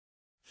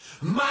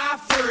My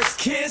first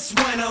kiss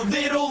went a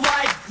little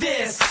like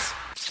this,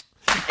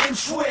 and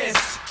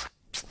twist,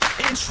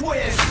 and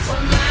twist.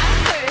 Well,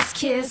 my first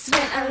kiss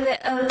went a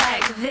little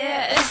like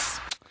this,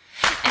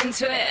 and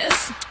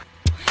twist,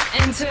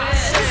 and twist. I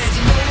said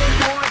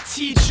no more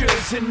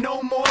teachers and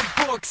no more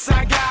books.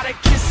 I got a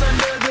kiss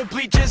under the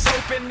bleachers,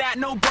 hoping that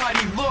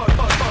nobody looked.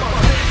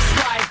 Lips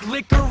like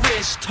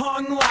licorice,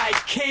 tongue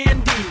like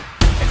candy.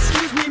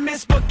 Excuse me,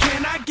 miss, but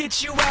can I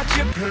get you out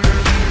your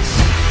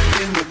pants?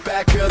 In the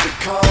back of the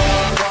car,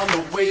 on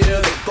the way to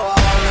the bar,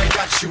 I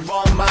got you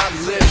on my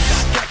lips.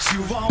 I got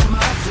you on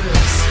my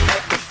lips.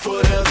 At the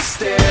foot of the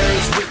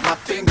stairs, with my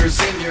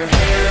fingers in your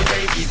hair,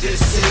 baby,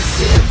 this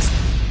is it.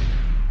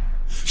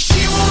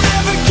 She won't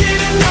ever get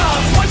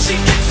enough once she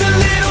gets a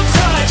little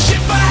touch.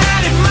 If I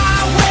had it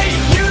my way,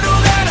 you know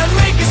that I'd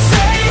make her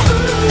say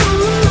ooh,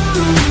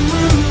 ooh.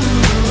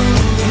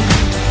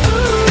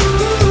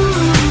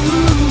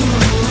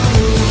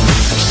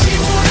 She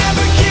won't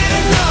ever get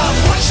enough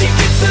once she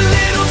gets a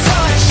little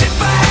touch. If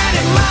I had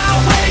it my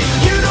way,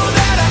 you know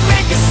that I'd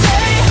make her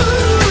say ooh,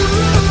 ooh.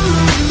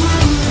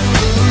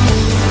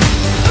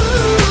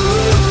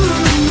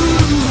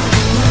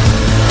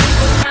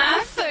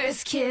 My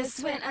first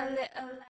kiss went a little like